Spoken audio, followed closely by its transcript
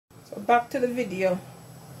So back to the video.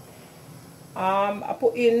 I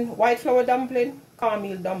put in white flour dumpling,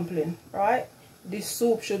 cornmeal dumpling, right? This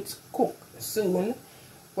soup should cook soon.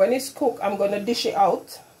 When it's cooked, I'm going to dish it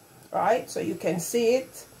out, right? So you can see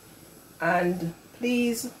it. And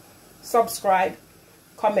please subscribe,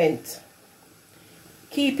 comment.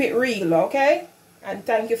 Keep it real, okay? And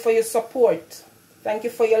thank you for your support. Thank you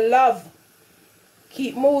for your love.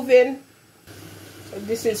 Keep moving. So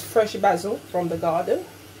this is fresh basil from the garden.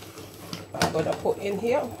 I'm going to put in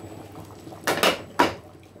here.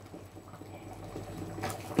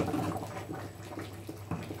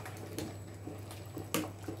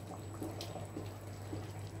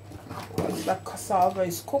 Once that cassava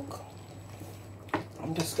is cooked,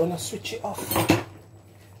 I'm just going to switch it off.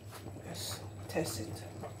 Just test it.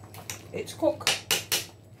 It's cooked.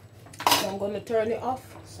 So I'm going to turn it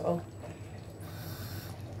off. So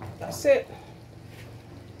that's it.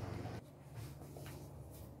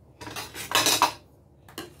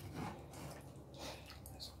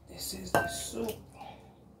 So this is the soup.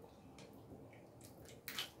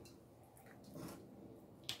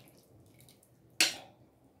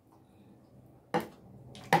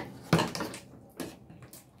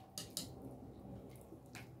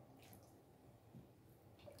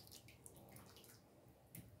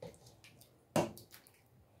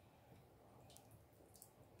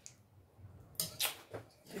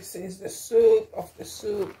 This is the soup of the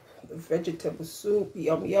soup, the vegetable soup.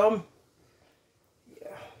 Yum yum.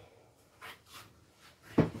 Yeah.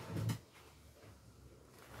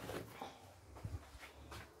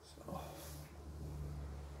 So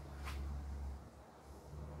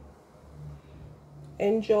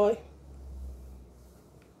enjoy.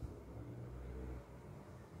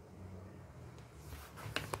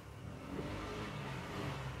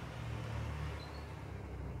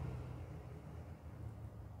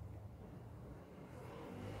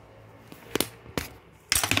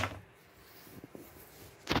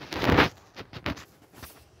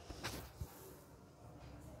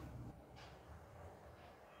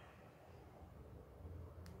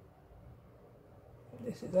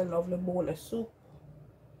 This is a lovely bowl of soup.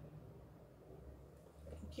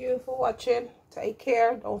 Thank you for watching. Take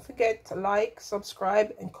care. Don't forget to like,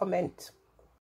 subscribe, and comment.